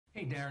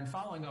Hey, Darren,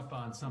 following up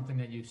on something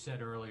that you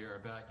said earlier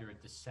about your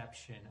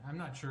deception, I'm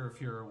not sure if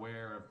you're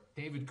aware of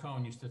David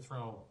Cohn used to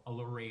throw a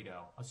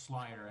Laredo, a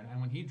slider, and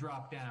when he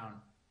dropped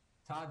down,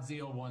 Todd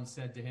Zeal once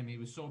said to him he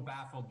was so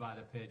baffled by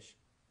the pitch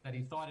that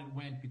he thought it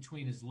went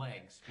between his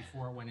legs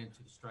before it went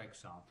into the strike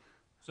zone.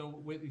 So,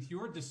 with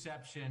your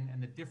deception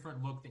and the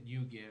different look that you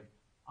give,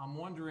 I'm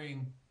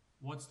wondering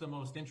what's the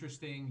most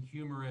interesting,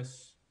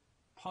 humorous,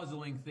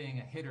 puzzling thing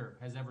a hitter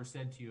has ever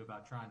said to you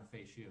about trying to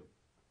face you?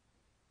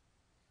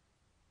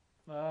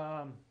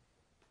 Um,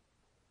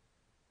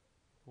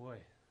 Boy,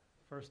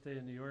 first day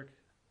in New York,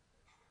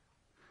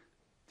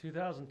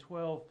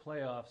 2012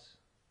 playoffs.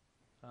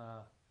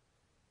 Uh,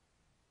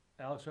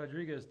 Alex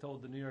Rodriguez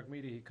told the New York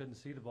media he couldn't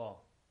see the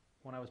ball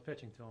when I was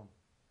pitching to him,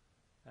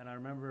 and I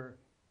remember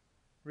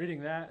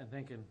reading that and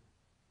thinking,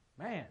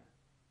 man,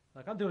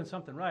 like I'm doing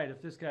something right.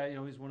 If this guy,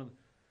 he's one of the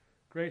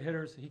great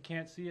hitters, he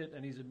can't see it,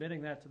 and he's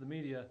admitting that to the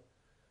media.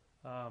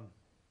 Um,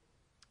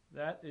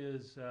 that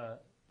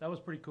was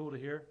pretty cool to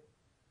hear.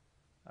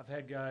 I've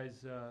had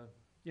guys,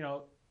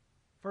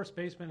 first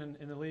basemen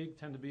in the league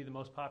tend to be the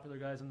most popular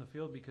guys in the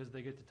field because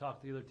they get to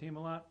talk to the other team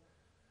a lot.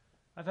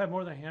 I've had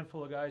more than a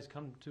handful of guys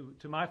come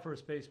to my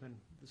first baseman.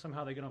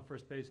 Somehow they get on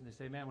first base and they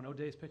say, man, when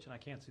O'Day's pitching, I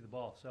can't see the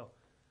ball. So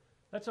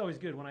that's always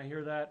good. When I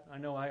hear that, I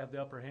know I have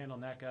the upper hand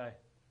on that guy.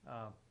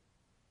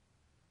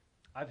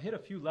 I've hit a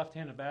few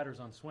left-handed batters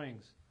on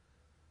swings,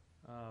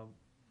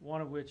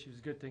 one of which is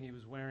a good thing he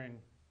was wearing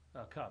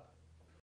a cup.